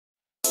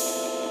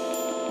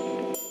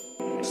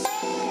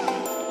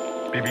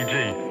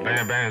BBG,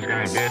 Band Band's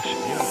gang, bitch.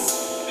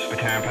 It's the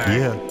campaign.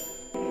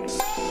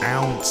 Yeah.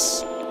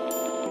 Ounce.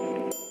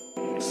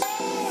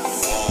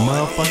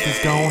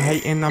 Motherfuckers gon'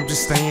 hatin', I'm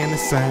just staying the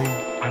same.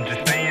 I'm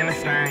just staying the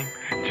same,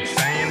 just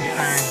staying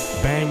the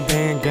same. Bang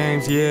bang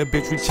games, yeah,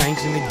 bitch, we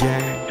changing the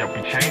game. Yo,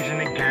 we changing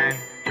the game,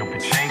 yo, we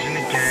changing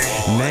the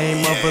game.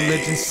 Name of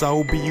religion,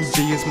 so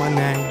B-U-G is my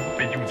name.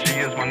 B-U-G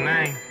is my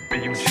name,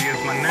 B-U-G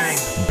is my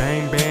name.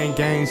 Bang bang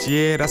games,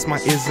 yeah, that's my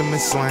ism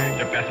and slang.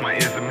 Yep, that's my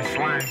ism and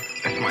slang,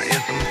 that's my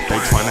ism and They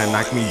slang. tryna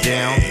knock me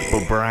down,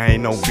 but bruh, I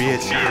ain't no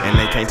bitch. And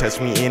they can't touch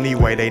me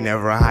anyway, they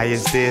never high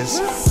as this.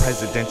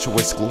 Presidential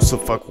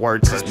exclusive, fuck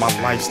words, it's my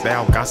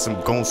lifestyle. Got some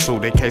goons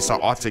suit in case our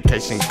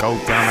altercation go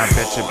down. I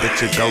bet your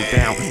bitch it go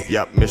down.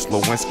 Yup, Miss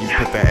Lewinsky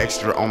put the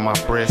extra on my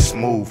bread,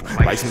 smooth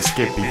like some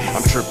Skippy.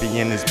 I'm trippy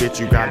in this bitch,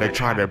 you gotta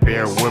try to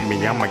bear with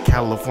me. I'm a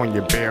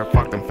California bear,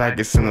 fuck them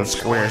faggots in them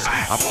squares.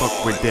 I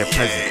fuck with their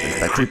presidents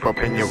that creep up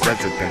in your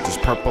residence. This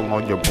purple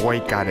on your boy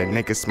got a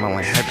nigga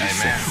smelling heavy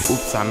scent.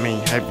 Oops, I mean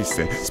heavy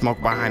scent. Smoke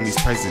behind these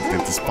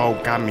presidents, this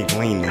folk got me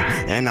leaning.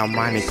 And I'm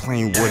mining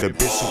clean with a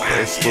bitch who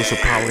put exclusive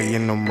poly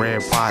in them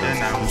red bottoms.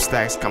 Them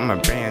stacks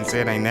coming bands,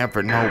 it ain't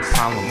never no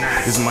problem.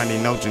 This money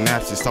no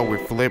gymnastics, so we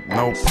flip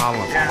no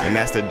problem. And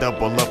that's the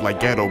double up like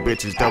ghetto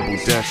bitches double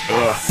dutch.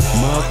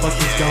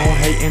 Motherfuckers gon'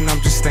 hatin',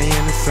 I'm just staying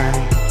the same.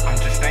 I'm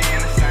just staying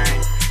the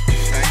same,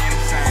 just staying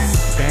the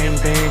same. Bang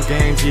bang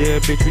games, yeah,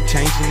 bitch, we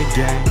changing the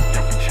game.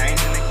 Yo, we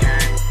changing the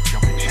game, yo,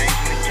 we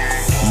changing the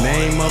game.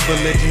 Name of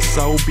religion,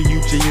 so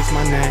B-U-G is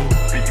my name.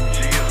 B-U-G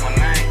is my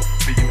name,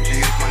 B-U-G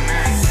is my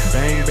name.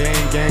 Bang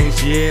bang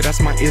games, yeah,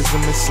 that's my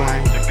ism and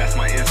slang. Yep, that's my